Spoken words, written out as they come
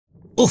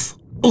Oof.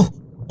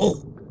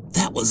 Oh,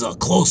 that was a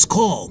close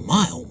call.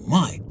 My, oh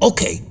my.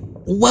 Okay,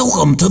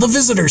 welcome to the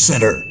visitor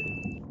center.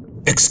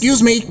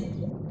 Excuse me,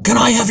 can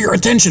I have your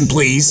attention,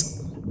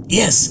 please?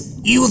 Yes,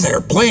 you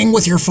there playing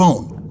with your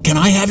phone. Can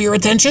I have your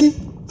attention?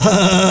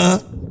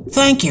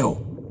 Thank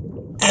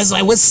you. As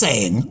I was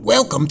saying,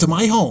 welcome to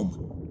my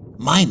home.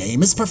 My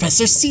name is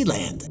Professor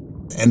Sealand,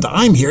 and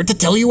I'm here to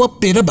tell you a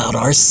bit about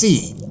our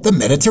sea, the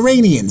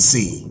Mediterranean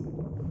Sea.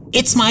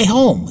 It's my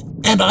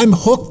home, and I'm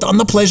hooked on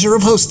the pleasure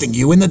of hosting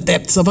you in the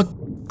depths of a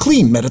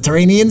clean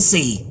Mediterranean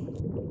Sea.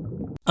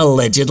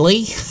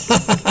 Allegedly.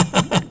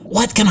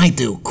 What can I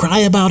do? Cry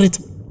about it?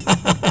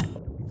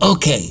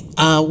 Okay,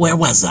 where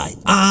was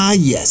I?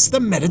 Yes,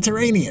 the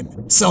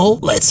Mediterranean. So,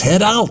 let's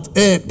head out.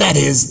 That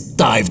is,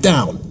 dive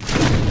down.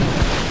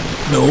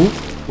 No?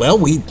 Well,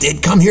 we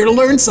did come here to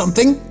learn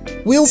something.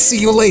 We'll see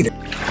you later.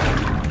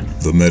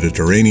 The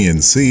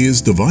Mediterranean Sea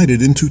is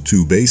divided into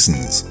two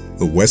basins,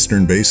 the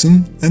Western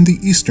Basin and the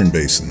Eastern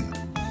Basin.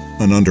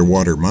 An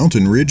underwater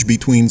mountain ridge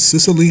between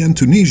Sicily and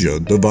Tunisia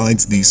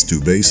divides these two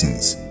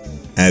basins.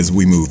 As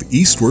we move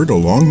eastward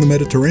along the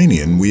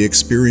Mediterranean, we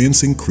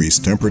experience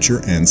increased temperature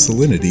and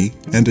salinity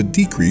and a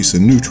decrease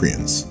in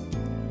nutrients.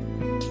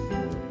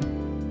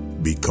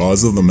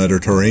 Because of the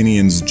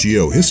Mediterranean's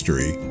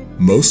geohistory,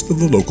 most of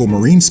the local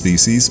marine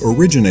species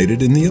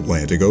originated in the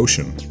Atlantic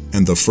Ocean,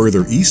 and the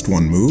further east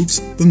one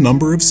moves, the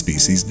number of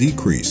species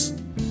decrease.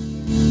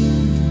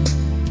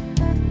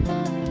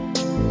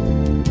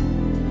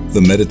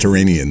 The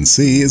Mediterranean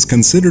Sea is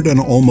considered an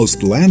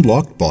almost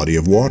landlocked body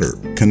of water,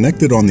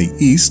 connected on the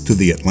east to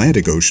the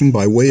Atlantic Ocean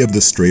by way of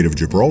the Strait of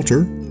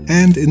Gibraltar,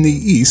 and in the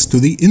east to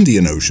the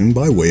Indian Ocean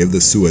by way of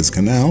the Suez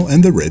Canal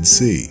and the Red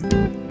Sea.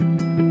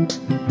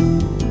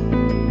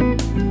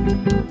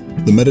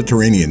 The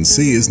Mediterranean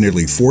Sea is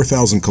nearly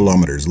 4,000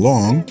 kilometers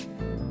long,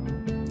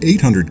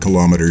 800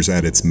 kilometers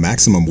at its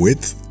maximum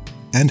width,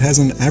 and has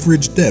an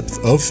average depth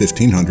of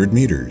 1,500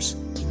 meters.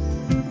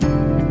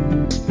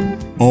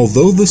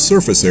 Although the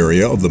surface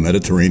area of the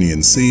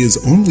Mediterranean Sea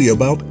is only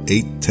about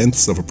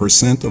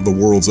 0.8% of the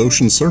world's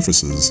ocean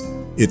surfaces,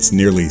 its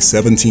nearly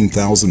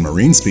 17,000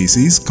 marine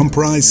species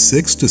comprise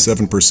 6 to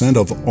 7%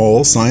 of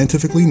all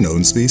scientifically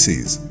known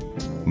species.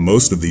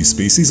 Most of these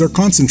species are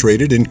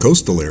concentrated in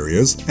coastal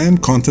areas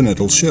and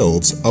continental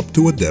shelves up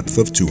to a depth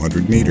of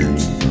 200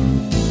 meters.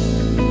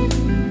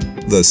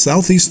 The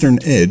southeastern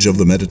edge of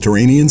the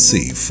Mediterranean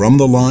Sea, from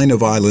the line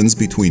of islands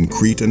between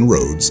Crete and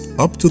Rhodes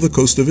up to the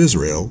coast of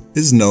Israel,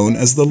 is known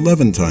as the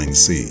Levantine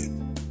Sea.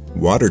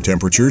 Water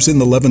temperatures in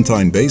the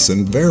Levantine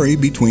Basin vary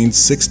between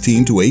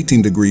 16 to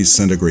 18 degrees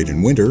centigrade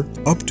in winter,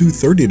 up to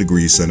 30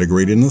 degrees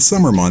centigrade in the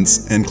summer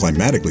months, and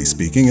climatically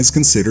speaking is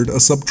considered a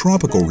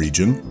subtropical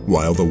region,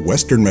 while the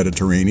Western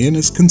Mediterranean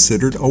is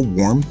considered a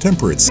warm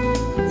temperate sea.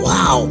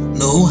 Wow,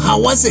 no,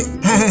 how was it?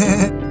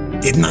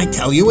 Didn't I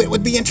tell you it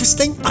would be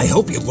interesting? I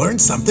hope you learned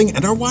something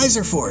and are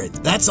wiser for it.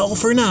 That's all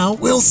for now.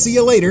 We'll see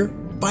you later.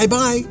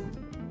 Bye-bye.